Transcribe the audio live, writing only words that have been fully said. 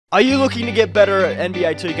Are you looking to get better at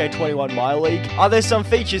NBA 2k21 MyLeague? Are there some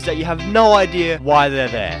features that you have no idea why they're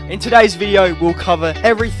there? In today's video, we'll cover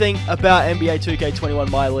everything about NBA 2k21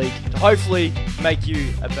 MyLeague to hopefully make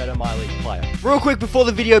you a better MyLeague player. Real quick before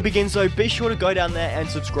the video begins though, be sure to go down there and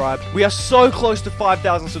subscribe. We are so close to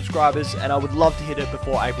 5,000 subscribers and I would love to hit it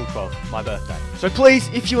before April 12th, my birthday. So please,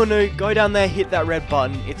 if you are new, go down there, hit that red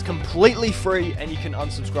button. It's completely free and you can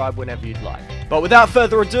unsubscribe whenever you'd like. But without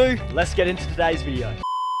further ado, let's get into today's video.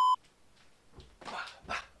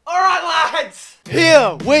 Alright lads,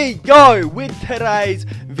 here we go with today's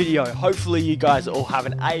video. Hopefully you guys are all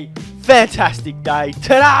having a fantastic day.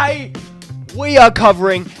 Today, we are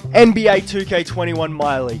covering NBA 2k21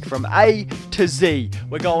 MyLeague from A to Z.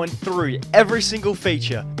 We're going through every single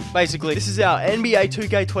feature. Basically, this is our NBA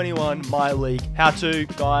 2k21 MyLeague how-to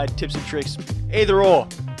guide, tips and tricks, either or.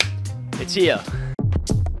 It's here.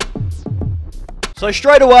 So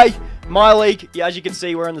straight away, MyLeague, as you can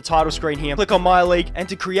see, we're on the title screen here. Click on MyLeague, and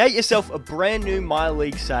to create yourself a brand new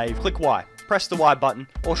MyLeague save, click Y. Press the Y button,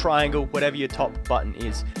 or triangle, whatever your top button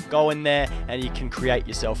is. Go in there, and you can create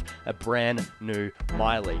yourself a brand new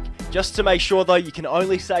MyLeague. Just to make sure, though, you can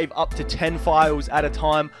only save up to 10 files at a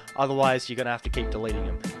time. Otherwise, you're going to have to keep deleting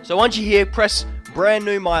them. So once you're here, press brand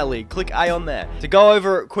new MyLeague. Click A on there. To go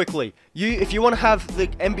over it quickly, if you want to have the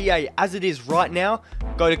NBA as it is right now,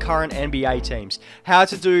 go to current NBA teams. How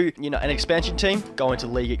to do, an expansion team, go into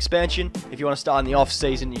league expansion. If you want to start in the off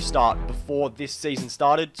season, you start before this season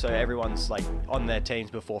started, so everyone's like on their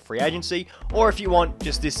teams before free agency. Or if you want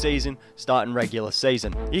just this season, start in regular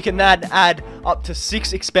season. You can then add up to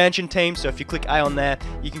 6 expansion teams. So if you click A on there,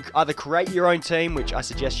 you can either create your own team, which I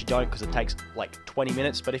suggest you don't because it takes like 20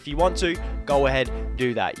 minutes. But if you want to, go ahead,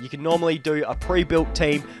 do that. You can normally do a pre-built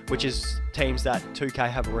team, which is teams that 2K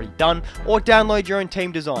have already done, or download your own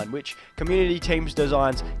team design, which community teams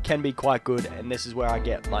designs can be quite good, and this is where I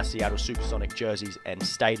get my Seattle Supersonic jerseys and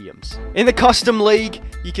stadiums. In the custom league,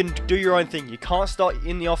 you can do your own thing. You can't start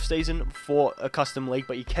in the off season for a custom league,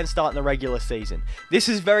 but you can start in the regular season. This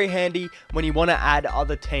is very handy when you want to add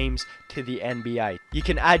other teams to the NBA. You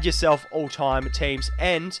can add yourself all-time teams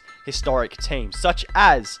and historic teams, such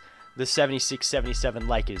as the 76-77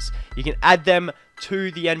 Lakers. You can add them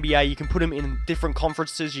to the NBA. You can put them in different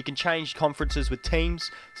conferences. You can change conferences with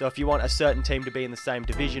teams. So if you want a certain team to be in the same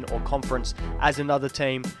division or conference as another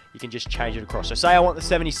team, you can just change it across. So say I want the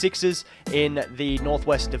 76ers in the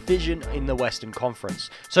Northwest Division in the Western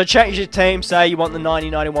Conference. So change your team. Say you want the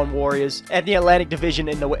 90-91 Warriors at the Atlantic Division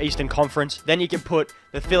in the Eastern Conference. Then you can put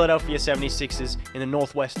the Philadelphia 76ers in the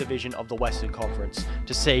Northwest Division of the Western Conference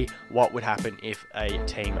to see what would happen if a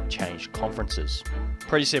team changed conferences.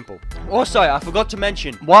 Pretty simple. Also, I forgot to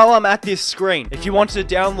mention, while I'm at this screen, if you want to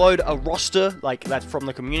download a roster, like that's from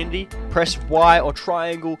the community, press Y or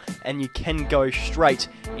triangle, and you can go straight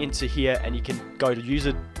into here, and you can go to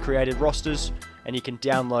user-created rosters, and you can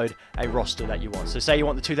download a roster that you want. So say you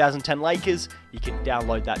want the 2010 Lakers, you can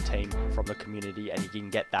download that team from the community and you can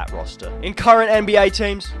get that roster. In current NBA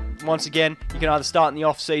teams, once again, you can either start in the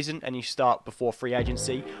off season and you start before free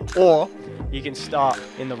agency, or you can start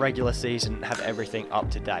in the regular season and have everything up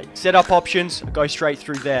to date. Setup options, go straight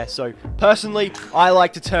through there. So personally, I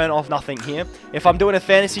like to turn off nothing here. If I'm doing a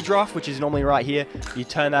fantasy draft, which is normally right here, you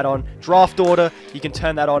turn that on. Draft order, you can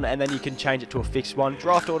turn that on and then you can change it to a fixed one.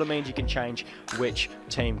 Draft order means you can change which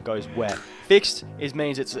team goes where. Fixed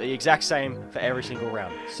means it's the exact same for every single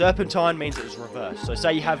round. Serpentine means it's reversed. So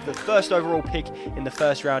say you have the first overall pick in the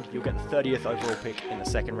first round, you'll get the 30th overall pick in the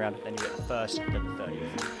second round, then you get the first, then the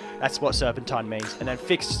 30th. That's what serpentine means. And then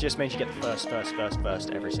fixed just means you get the first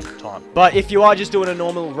every single time. But if you are just doing a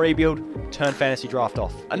normal rebuild, turn fantasy draft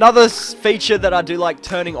off. Another feature that I do like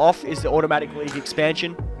turning off is the automatic league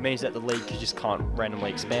expansion. It means that the league just can't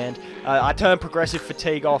randomly expand. I turn progressive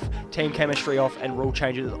fatigue off, team chemistry off, and rule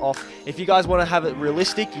changes off. If you guys want to have it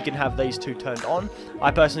realistic, you can have these two turned on.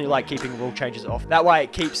 I personally like keeping rule changes off. That way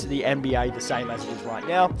it keeps the NBA the same as it is right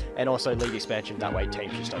now, and also league expansion. That way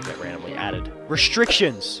teams just don't get randomly added.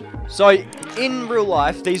 Restrictions. So in real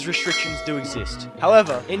life, these restrictions do exist.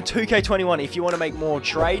 However, in 2k21, if you want to make more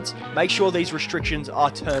trades, make sure these restrictions are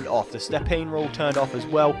turned off. The step-in rule turned off as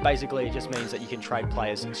well. Basically, it just means that you can trade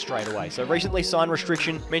players straight away. So recently signed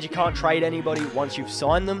restriction means you can't trade anybody once you've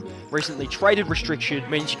signed them. Recently traded restriction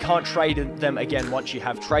means you can't trade them again once you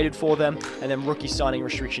have traded for them. And then rookie signing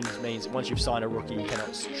restrictions means once you've signed a rookie, you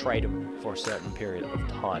cannot trade them for a certain period of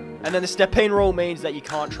time. And then the step-in rule means that you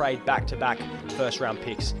can't trade back-to-back first-round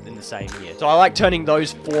picks in the same year. So I like turning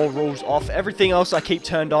those 4 rules off. Everything else I keep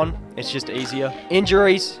turned on. It's just easier.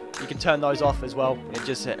 Injuries. you can turn those off as well.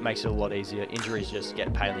 It makes it a lot easier. Injuries just get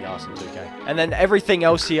a pain in the ass in 2K. And then everything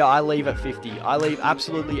else here, I leave at 50. I leave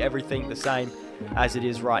absolutely everything the same as it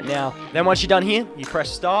is right now. Then once you're done here, you press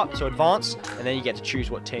start, so advance, and then you get to choose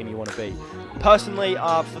what team you want to be. Personally,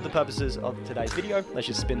 for the purposes of today's video, let's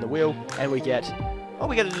just spin the wheel, and we get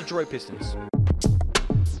a Detroit Pistons.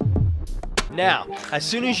 Now, as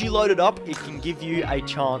soon as you load it up, it can give you a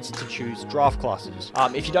chance to choose draft classes.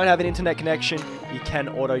 If you don't have an internet connection, you can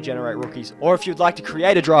auto-generate rookies. Or if you'd like to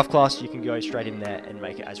create a draft class, you can go straight in there and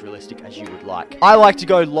make it as realistic as you would like. I like to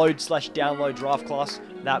go load/download draft class.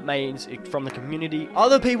 That means from the community.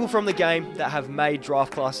 Other people from the game that have made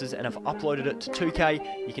draft classes and have uploaded it to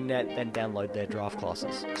 2K, you can then download their draft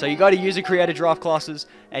classes. So you go to user-created draft classes,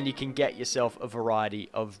 and you can get yourself a variety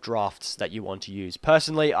of drafts that you want to use.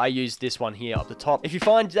 Personally, I use this one here up the top. If you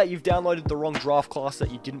find that you've downloaded the wrong draft class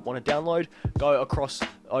that you didn't want to download, go across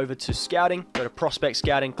over to scouting, go to prospect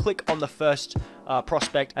scouting, click on the first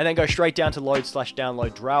prospect, and then go straight down to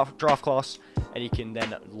load/download draft class, and you can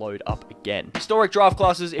then load up again. Historic draft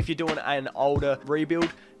classes, if you're doing an older rebuild,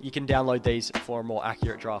 you can download these for a more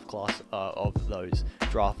accurate draft class of those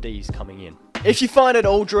draftees coming in. If you find at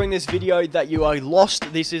all during this video that you are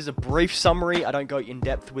lost, this is a brief summary. I don't go in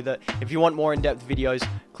depth with it. If you want more in-depth videos,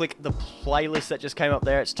 click the playlist that just came up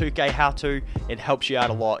there. It's 2K How To. It helps you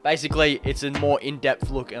out a lot. Basically, it's a more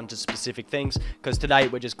in-depth look into specific things, because today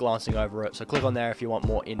we're just glancing over it. So click on there if you want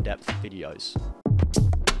more in-depth videos.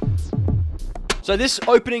 So this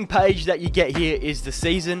opening page that you get here is the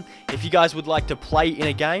season. If you guys would like to play in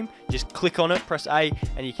a game, just click on it, press A,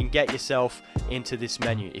 and you can get yourself into this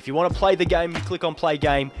menu. If you want to play the game, you click on Play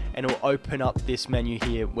Game, and it will open up this menu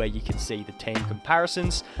here where you can see the team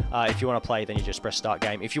comparisons. If you want to play, then you just press Start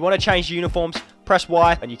Game. If you want to change uniforms, press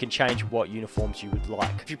Y, and you can change what uniforms you would like.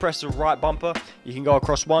 If you press the right bumper, you can go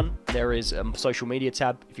across one. There is a social media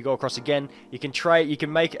tab. If you go across again, you can trade. You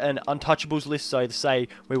can make an untouchables list. So to say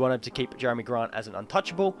we wanted to keep Jeremy Grant as an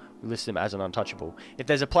untouchable, we list him as an untouchable. If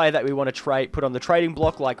there's a player that we want to put on the trading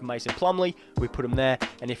block, like Mason Plumlee, we put him there.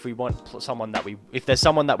 And if we want if there's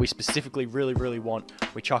someone that we specifically really want,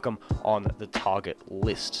 we chuck them on the target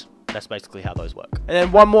list. That's basically how those work. And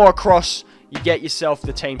then one more across, you get yourself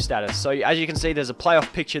the team status. So as you can see, there's a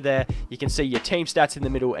playoff picture there. You can see your team stats in the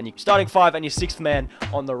middle, and your starting five and your sixth man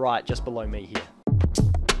on the right, just below me here.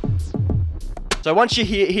 So once you're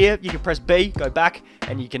here, you can press B, go back,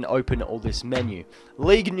 and you can open all this menu.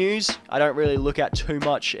 League news, I don't really look at too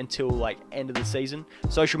much until like end of the season.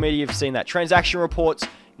 Social media, you've seen that. Transaction reports,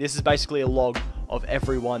 this is basically a log of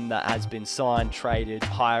everyone that has been signed, traded,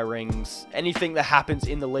 hirings, anything that happens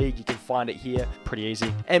in the league, you can find it here. Pretty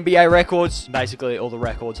easy. NBA records, basically all the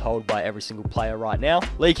records held by every single player right now.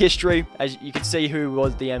 League history, as you can see who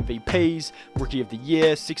was the MVPs, Rookie of the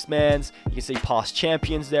Year, sixth mans. You can see past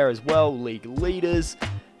champions there as well, league leaders.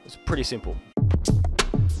 It's pretty simple.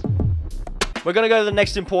 We're going to go to the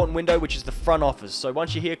next important window, which is the front office. So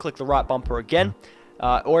once you're here, click the right bumper again.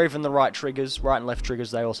 Or even the right triggers, right and left triggers,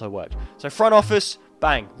 they also work. So front office,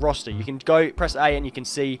 bang, roster. You can go, press A, and you can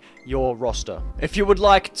see your roster. If you would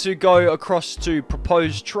like to go across to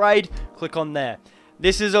proposed trade, click on there.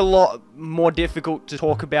 This is a lot more difficult to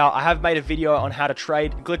talk about. I have made a video on how to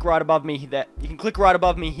trade. You can click right above me here.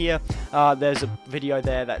 There's a video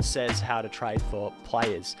there that says how to trade for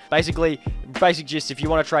players. Basically, basic gist, if you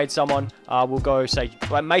want to trade someone, we'll go say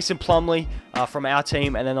Mason Plumlee from our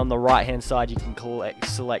team, and then on the right hand side you can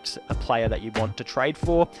select a player that you want to trade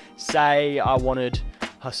for. Say I wanted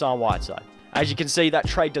Hassan Whiteside. As you can see, that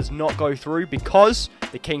trade does not go through because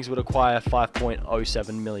the Kings would acquire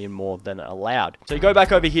 5.07 million more than allowed. So you go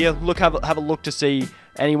back over here, have a look to see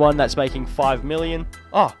anyone that's making 5 million.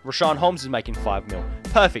 Oh, Rashawn Holmes is making 5 mil.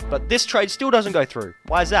 Perfect, but this trade still doesn't go through.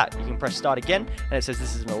 Why is that? You can press start again, and it says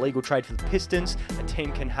this is an illegal trade for the Pistons. A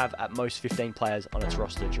team can have at most 15 players on its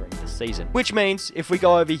roster during the season. Which means if we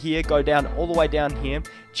go over here, go down all the way down here,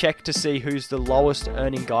 check to see who's the lowest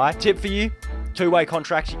earning guy. Tip for you, two-way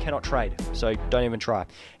contracts, you cannot trade, so don't even try.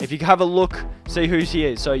 If you have a look, see who's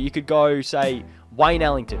here. So you could go, say, Wayne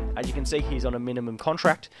Ellington. As you can see, he's on a minimum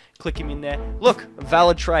contract. Click him in there. Look,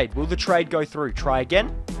 valid trade. Will the trade go through? Try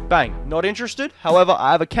again. Bang. Not interested. However,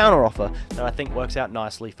 I have a counter offer that I think works out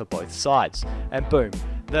nicely for both sides. And boom.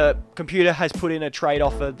 The computer has put in a trade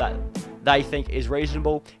offer that they think is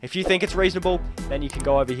reasonable. If you think it's reasonable, then you can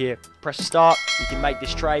go over here, press start. You can make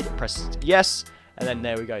this trade, press yes, and then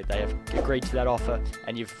there we go. They have agreed to that offer,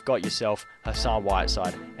 and you've got yourself Hassan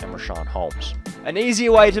Whiteside and Rashawn Holmes. An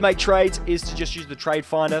easier way to make trades is to just use the trade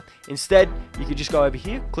finder. Instead, you could just go over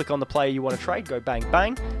here, click on the player you want to trade, go bang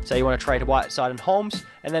bang. Say you want to trade Whiteside and Holmes,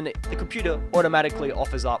 and then the computer automatically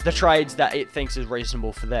offers up the trades that it thinks is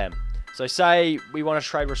reasonable for them. So say we want to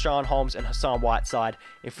trade Rashawn Holmes and Hassan Whiteside.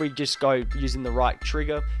 If we just go using the right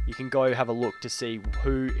trigger, you can go have a look to see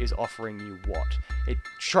who is offering you what.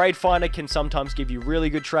 Trade Finder can sometimes give you really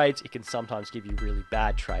good trades. It can sometimes give you really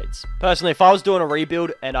bad trades. Personally, if I was doing a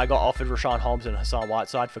rebuild and I got offered Rashawn Holmes and Hassan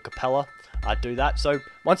Whiteside for Capella, I'd do that. So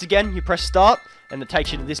once again, you press start and it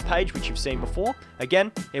takes you to this page, which you've seen before.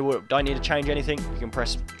 Again, don't need to change anything. You can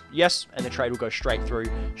press yes, and the trade will go straight through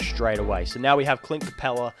straight away. So now we have Clint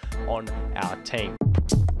Capella on our team.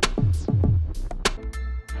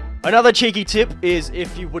 Another cheeky tip is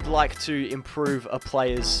if you would like to improve a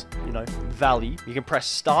player's, value, you can press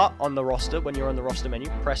start on the roster. When you're on the roster menu,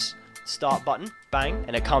 press start button, bang,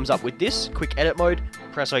 and it comes up with this quick edit mode.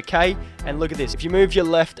 Press OK, and look at this. If you move your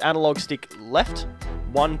left analog stick left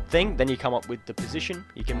one thing, then you come up with the position.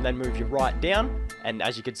 You can then move your right down, and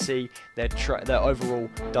as you can see, their overall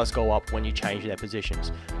does go up when you change their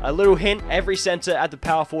positions. A little hint, every center at the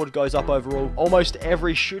power forward goes up overall. Almost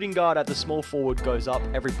every shooting guard at the small forward goes up.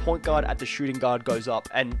 Every point guard at the shooting guard goes up,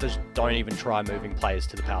 and just don't even try moving players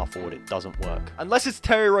to the power forward. It doesn't work. Unless it's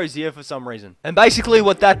Terry Rozier for some reason. And basically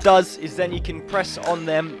what that does is then you can press on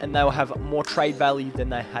them, and they'll have more trade value than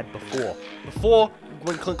they had before. Before,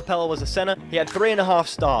 when Clint Capella was a center, he had 3.5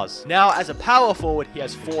 stars. Now, as a power forward, he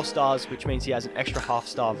has 4 stars, which means he has an extra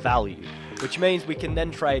half-star value, which means we can then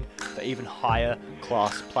trade for even higher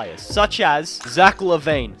class players, such as Zach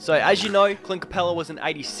LaVine. So, as you know, Clint Capella was an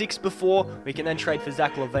 86 before. We can then trade for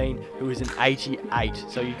Zach LaVine, who is an 88.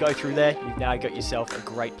 So, you go through there, you've now got yourself a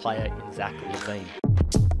great player in Zach LaVine.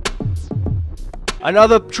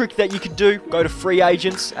 Another trick that you could do, go to free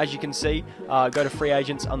agents, as you can see. Go to free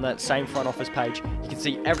agents on that same front office page. You can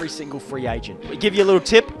see every single free agent. We give you a little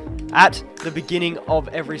tip. At the beginning of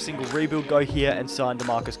every single rebuild, go here and sign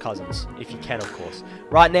DeMarcus Cousins, if you can, of course.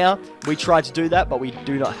 Right now, we tried to do that, but we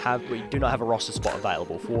do not have a roster spot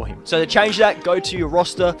available for him. So to change that, go to your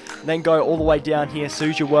roster, then go all the way down here. So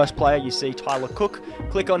who's your worst player? You see Tyler Cook.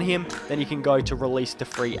 Click on him, then you can go to release to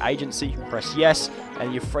free agency. Press yes,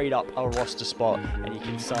 and you've freed up a roster spot, and you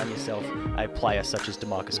can sign yourself a player such as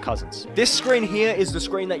DeMarcus Cousins. This screen here is the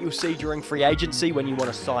screen that you'll see during free agency when you want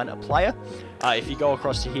to sign a player. If you go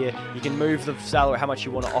across to here, you can move the salary, how much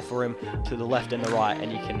you want to offer him, to the left and the right,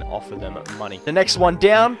 and you can offer them money. The next one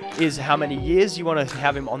down is how many years you want to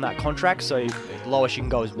have him on that contract. So the lowest you can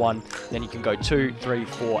go is 1, then you can go 2, 3,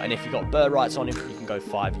 4, and if you've got bird rights on him, you can go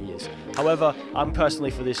 5 years. However, I'm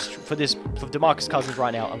personally for DeMarcus Cousins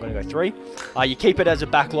right now, I'm going to go 3. You keep it as a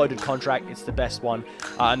backloaded contract, it's the best one,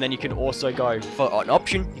 and then you can also go for an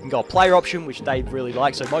option. You can go a player option, which they really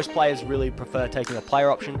like. So most players really prefer taking a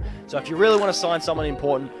player option. So if you really want to sign someone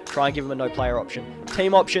important, try and give them a no player option.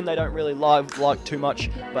 Team option, they don't really like too much,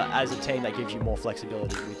 but as a team, that gives you more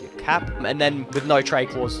flexibility with your cap. And then with no trade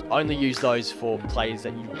clause, only use those for players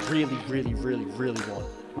that you really want.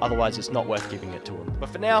 Otherwise, it's not worth giving it to him. But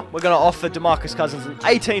for now, we're going to offer DeMarcus Cousins an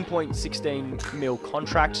 18.16 mil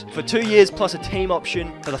contract for 2 years plus a team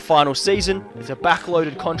option for the final season. It's a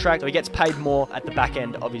backloaded contract, so he gets paid more at the back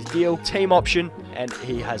end of his deal. Team option, and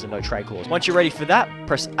he has a no trade clause. Once you're ready for that,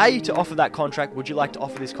 press A to offer that contract. Would you like to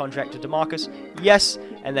offer this contract to DeMarcus? Yes.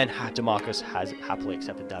 And then DeMarcus has happily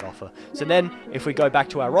accepted that offer. So then, if we go back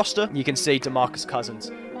to our roster, you can see DeMarcus Cousins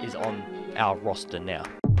is on our roster now.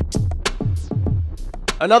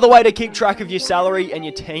 Another way to keep track of your salary and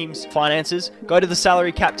your team's finances, go to the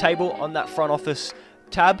salary cap table on that front office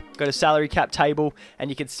tab, go to salary cap table, and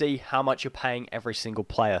you can see how much you're paying every single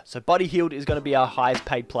player. So Buddy Hield is going to be our highest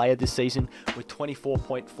paid player this season with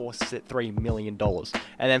 $24.43 million.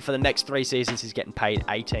 And then for the next 3 seasons, he's getting paid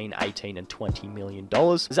 $18, and $20 million.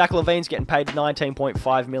 Zach LaVine's getting paid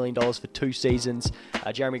 $19.5 million for 2 seasons.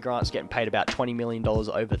 Jeremy Grant's getting paid about $20 million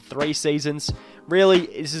over 3 seasons. Really,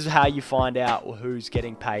 this is how you find out who's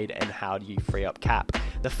getting paid and how do you free up cap.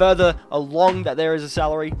 The further along that there is a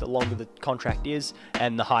salary, the longer the contract is,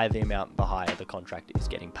 and the higher the amount, the higher the contract is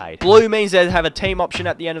getting paid. Blue means they have a team option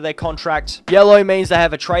at the end of their contract. Yellow means they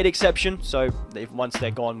have a trade exception, so once they're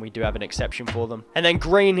gone, we do have an exception for them. And then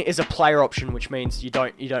green is a player option, which means you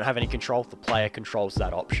don't have any control. The player controls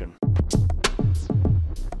that option.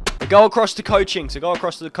 Go across to coaching. So go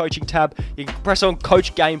across to the coaching tab. You can press on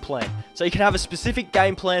coach game plan. So you can have a specific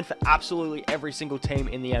game plan for absolutely every single team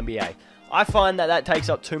in the NBA. I find that that takes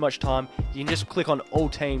up too much time. You can just click on all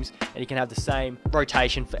teams and you can have the same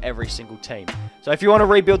rotation for every single team. So if you want to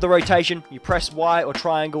rebuild the rotation, you press Y or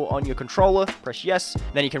triangle on your controller, press yes,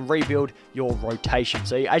 then you can rebuild your rotation.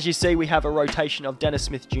 So as you see, we have a rotation of Dennis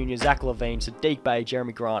Smith Jr., Zach LaVine, Sadiq Bey,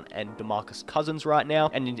 Jeremy Grant, and DeMarcus Cousins right now.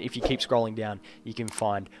 And if you keep scrolling down, you can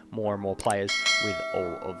find more and more players with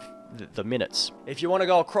all of the minutes. If you want to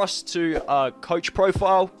go across to coach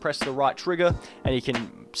profile, press the right trigger and you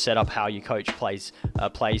can set up how your coach plays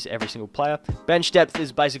every single player. Bench depth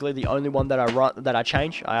is basically the only one that I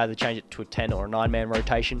change. I either change it to a 10 or a 9-man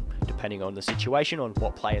rotation depending on the situation, on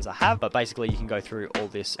what players I have. But basically you can go through all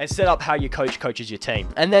this and set up how your coach coaches your team.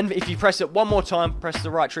 And then if you press it one more time, press the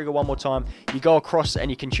right trigger one more time, you go across and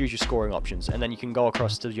you can choose your scoring options. And then you can go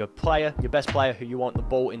across to your player, your best player who you want the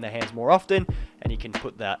ball in their hands more often, and you can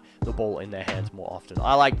put the ball in their hands more often.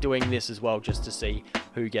 I like doing this as well just to see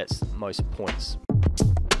who gets most points.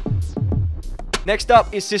 Next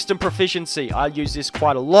up is system proficiency. I use this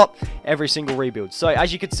quite a lot every single rebuild. So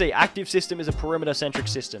as you can see, active system is a perimeter-centric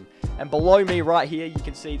system. And below me right here, you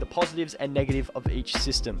can see the positives and negative of each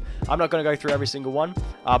system. I'm not going to go through every single one,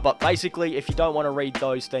 but basically, if you don't want to read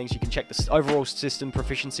those things, you can check the overall system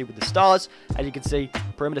proficiency with the stars. As you can see,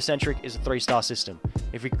 perimeter-centric is a 3-star system.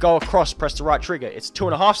 If we go across, press the right trigger, it's a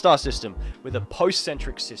 2.5-star system with a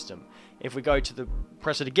post-centric system. If we go to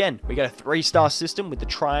press it again, we get a 3-star system with the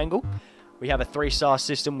triangle. We have a 3-star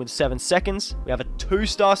system with 7 seconds. We have a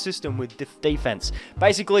 2-star system with defense.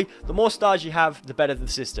 Basically, the more stars you have, the better the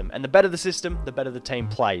system. And the better the system, the better the team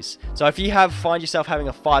plays. So if you find yourself having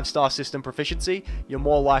a 5-star system proficiency, you're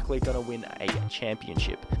more likely going to win a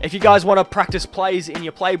championship. If you guys want to practice plays in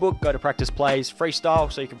your playbook, go to practice plays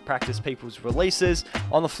freestyle so you can practice people's releases.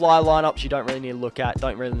 On the fly lineups, you don't really need to look at.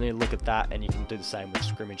 Don't really need to look at that. And you can do the same with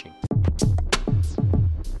scrimmaging.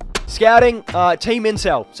 Scouting, team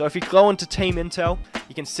intel. So if you go into team intel,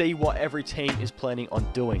 you can see what every team is planning on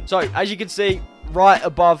doing. So as you can see right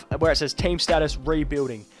above where it says team status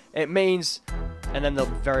rebuilding, it means, and then the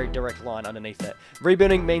very direct line underneath that,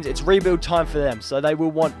 rebuilding means it's rebuild time for them. So they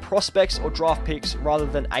will want prospects or draft picks rather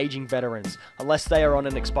than aging veterans, unless they are on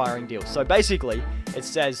an expiring deal. So basically, it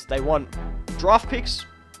says they want draft picks,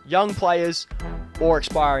 young players, or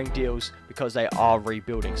expiring deals because they are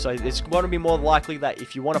rebuilding. So it's going to be more likely that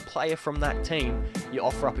if you want a player from that team, you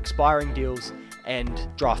offer up expiring deals and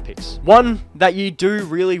draft picks. One that you do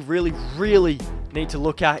really need to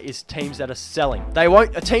look at is teams that are selling.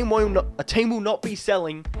 A team will not be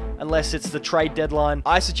selling unless it's the trade deadline.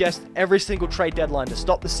 I suggest every single trade deadline to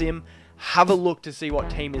stop the sim, have a look to see what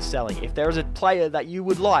team is selling. If there is a player that you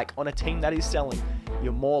would like on a team that is selling,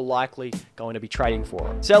 you're more likely going to be trading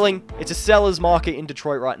for it. Selling, it's a seller's market in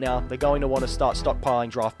Detroit right now. They're going to want to start stockpiling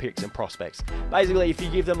draft picks and prospects. Basically, if you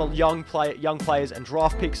give them a young players and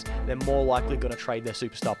draft picks, they're more likely going to trade their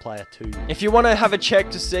superstar player to you. If you want to have a check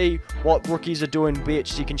to see what rookies are doing,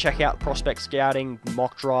 you can check out prospect scouting,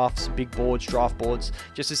 mock drafts, big boards, draft boards,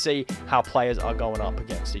 just to see how players are going up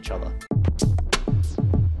against each other.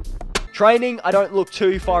 Training, I don't look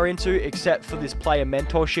too far into except for this player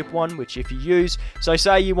mentorship one, which if you use, so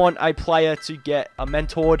say you want a player to get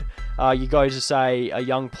mentored, you go to say a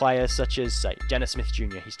young player such as say Dennis Smith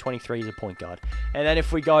Jr. He's 23, he's a point guard. And then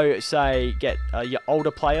if we go say get your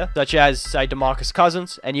older player such as say DeMarcus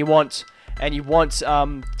Cousins, and you want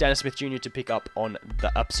Dennis Smith Jr. to pick up on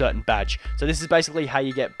a certain badge. So this is basically how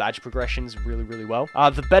you get badge progressions really well.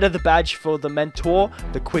 The better the badge for the mentor,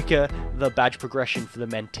 the quicker the badge progression for the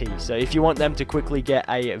mentee. So if you want them to quickly get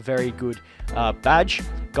a very good badge,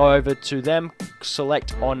 go over to them,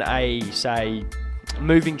 select on a, say,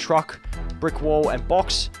 moving truck, brick wall, and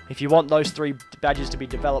box. If you want those 3 badges to be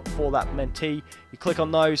developed for that mentee, you click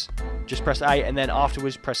on those, just press A, and then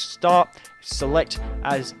afterwards press start, select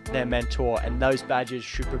as their mentor, and those badges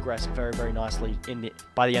should progress very nicely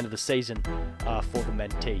by the end of the season for the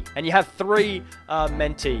mentee. And you have 3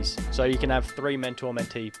 mentees, so you can have 3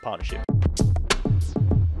 mentor-mentee partnership.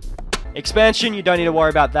 Expansion, you don't need to worry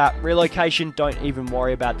about that. Relocation, don't even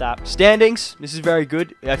worry about that. Standings, this is very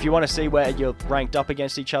good. If you want to see where you're ranked up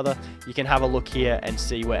against each other, you can have a look here and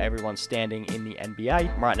see where everyone's standing in the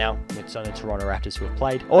NBA. Right now, it's only Toronto Raptors who have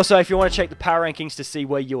played. Also, if you want to check the power rankings to see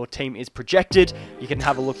where your team is projected, you can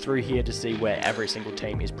have a look through here to see where every single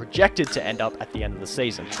team is projected to end up at the end of the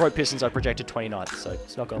season. Detroit Pistons are projected 29th, so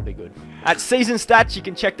it's not going to be good. At season stats, you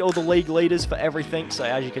can check all the league leaders for everything. So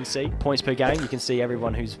as you can see, points per game, you can see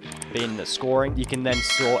everyone who's been in scoring. You can then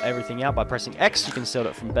sort everything out by pressing X. You can sort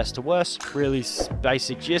it from best to worst. Really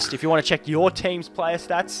basic gist. If you want to check your team's player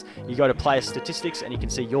stats, you go to player statistics and you can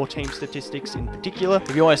see your team's statistics in particular.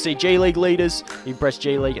 If you want to see G League leaders, you press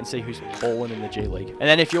G League and see who's balling in the G League. And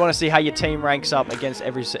then if you want to see how your team ranks up against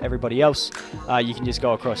everybody else, you can just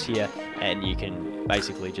go across here and you can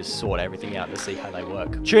basically just sort everything out to see how they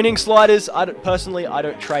work. Tuning sliders, personally I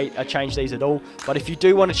don't change these at all, but if you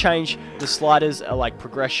do want to change the sliders like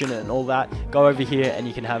progression and all that, go over here and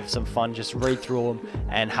you can have some fun, just read through them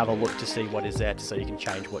and have a look to see what is there so you can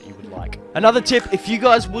change what you would like. Another tip, if you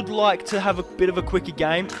guys would like to have a bit of a quicker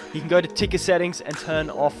game, you can go to ticker settings and turn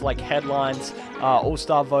off like headlines,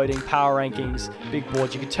 all-star voting, power rankings, big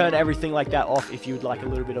boards. You can turn everything like that off if you would like a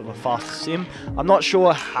little bit of a faster sim. I'm not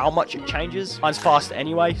sure how much it changes. Mine's fast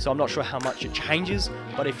anyway, so I'm not sure how much it changes,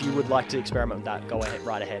 but if you would like to experiment with that, go ahead,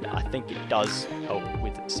 right ahead. I think it does help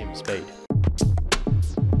with sim speed.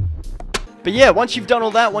 But yeah, once you've done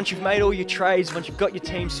all that, once you've made all your trades, once you've got your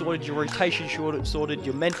team sorted, your rotation sorted,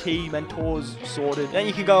 your mentors sorted, then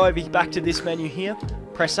you can go over back to this menu here,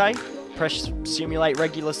 press A, press simulate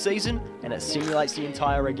regular season, and it simulates the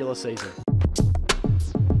entire regular season.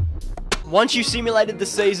 Once you simulated the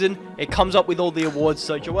season, it comes up with all the awards.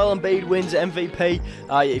 So Joel Embiid wins MVP.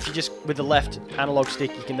 If you just, with the left analog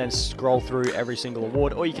stick, you can then scroll through every single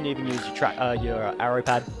award, or you can even use your arrow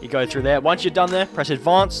pad. You go through there. Once you're done there, press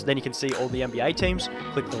advance. Then you can see all the NBA teams.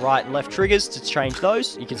 Click the right and left triggers to change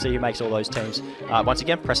those. You can see who makes all those teams. Once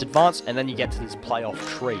again, press advance, and then you get to this playoff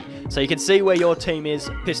tree. So you can see where your team is.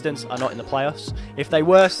 Pistons are not in the playoffs. If they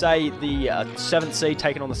were, say, the 7th seed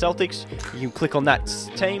taking on the Celtics, you can click on that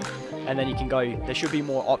team. And then you can go, there should be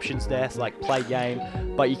more options there, so like play game,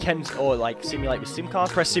 but you can, or like simulate with sim card.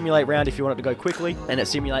 Press simulate round if you want it to go quickly, and it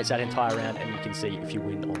simulates that entire round, and you can see if you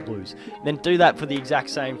win or lose. Then do that for the exact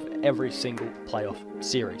same for every single playoff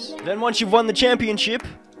series. Then once you've won the championship,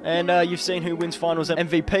 and you've seen who wins finals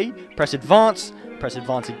MVP, press advance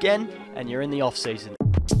again, and you're in the off season.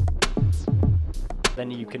 Then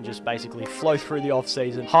you can just basically flow through the off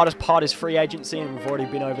season. Hardest part is free agency, and we've already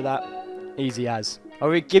been over that. Easy as. I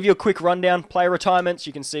will give you a quick rundown. Player retirements,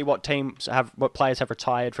 you can see what players have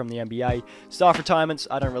retired from the NBA. Staff retirements,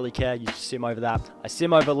 I don't really care. You just sim over that. I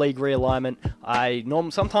sim over league realignment.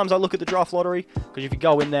 Sometimes I look at the draft lottery, because if you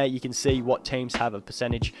go in there, you can see what teams have a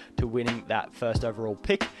percentage to winning that first overall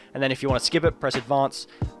pick. And then if you want to skip it, press advance,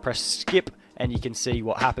 press skip, and you can see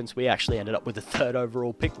what happens. We actually ended up with the 3rd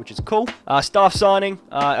overall pick, which is cool. Staff signing.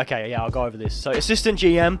 Okay, yeah, I'll go over this. So assistant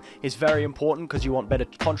GM is very important because you want better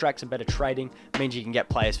contracts and better trading. It means you can get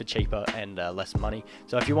players for cheaper and less money.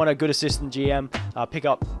 So if you want a good assistant GM, pick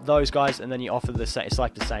up those guys, and then you offer the same. It's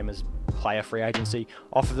like the same as player free agency.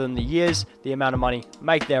 Offer them the years, the amount of money,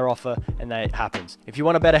 make their offer, and then it happens. If you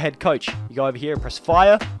want a better head coach, you go over here and press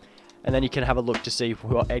fire, and then you can have a look to see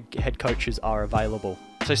what head coaches are available.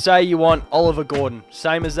 So say you want Oliver Gordon,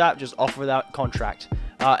 same as that, just offer that contract.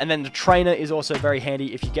 And then the trainer is also very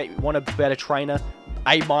handy. If you want a better trainer,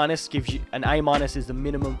 A- gives you, an A- is the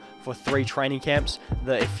minimum for 3 training camps.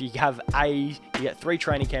 If you have A, you get 3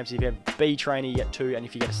 training camps. If you have B trainer, you get 2, and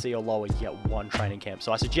if you get a C or lower, you get 1 training camp.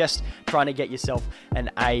 So I suggest trying to get yourself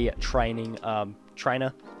an A training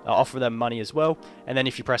trainer. Offer them money as well, and then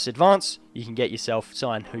if you press advance, you can get yourself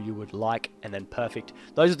sign who you would like, and then perfect.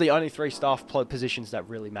 Those are the only 3 staff positions that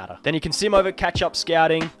really matter. Then you can sim over catch-up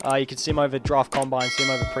scouting, you can sim over draft combine, sim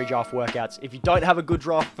over pre-draft workouts. If you don't have a good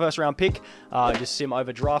draft first round pick, just sim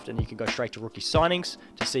over draft, and you can go straight to rookie signings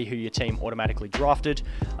to see who your team automatically drafted.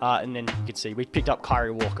 And then you can see we picked up Kyrie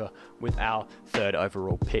Walker with our 3rd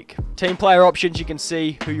overall pick. Team player options, you can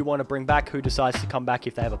see who you want to bring back, who decides to come back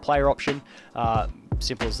if they have a player option.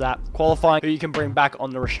 Simple as that. Qualifying, who you can bring back on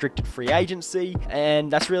the restricted free agency, and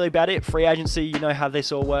that's really about it. Free agency, you know how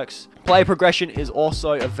this all works. Player progression is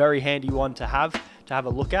also a very handy one to have a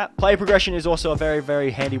look at. Player progression is also a very, very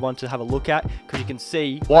handy one to have a look at, because you can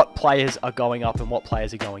see what players are going up and what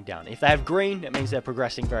players are going down. If they have green, it means they're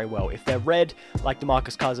progressing very well. If they're red, like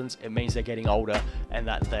DeMarcus Cousins, it means they're getting older and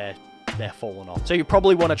that they're falling off. So you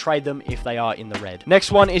probably want to trade them if they are in the red.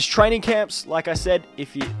 Next one is training camps. Like I said,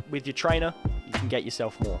 with your trainer, you can get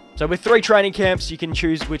yourself more. So with 3 training camps, you can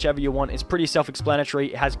choose whichever you want. It's pretty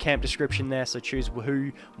self-explanatory. It has a camp description there, so choose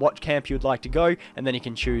what camp you'd like to go, and then you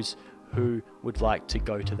can choose who would like to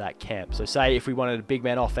go to that camp. So say if we wanted a big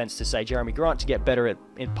man offense to say Jeremy Grant to get better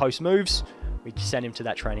in post moves, we send him to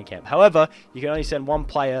that training camp. However, you can only send 1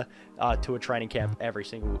 player to a training camp every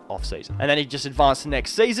single off season. And then you just advance to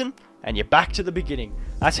next season, and you're back to the beginning.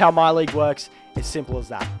 That's how MyLeague works. It's simple as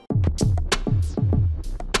that.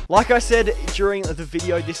 Like I said during the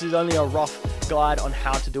video, this is only a rough guide on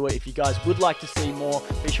how to do it. If you guys would like to see more,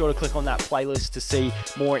 be sure to click on that playlist to see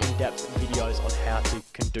more in-depth videos on how to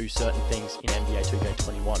do certain things in NBA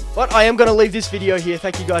 2k21. But I am going to leave this video here.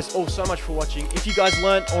 Thank you guys all so much for watching. If you guys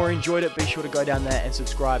learned or enjoyed it, be sure to go down there and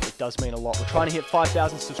subscribe. It does mean a lot. We're trying to hit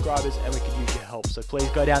 5,000 subscribers and we could use your help. So please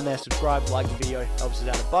go down there, subscribe, like the video, helps us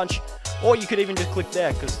out a bunch. Or you could even just click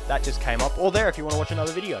there because that just came up. Or there if you want to watch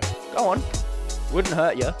another video. Go on. Wouldn't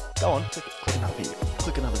hurt you. Go on. Click another video.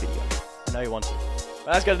 Click another video. I know you want to.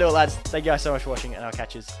 But that's going to do it, lads. Thank you guys so much for watching and I'll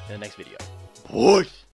catch you in the next video. Boys.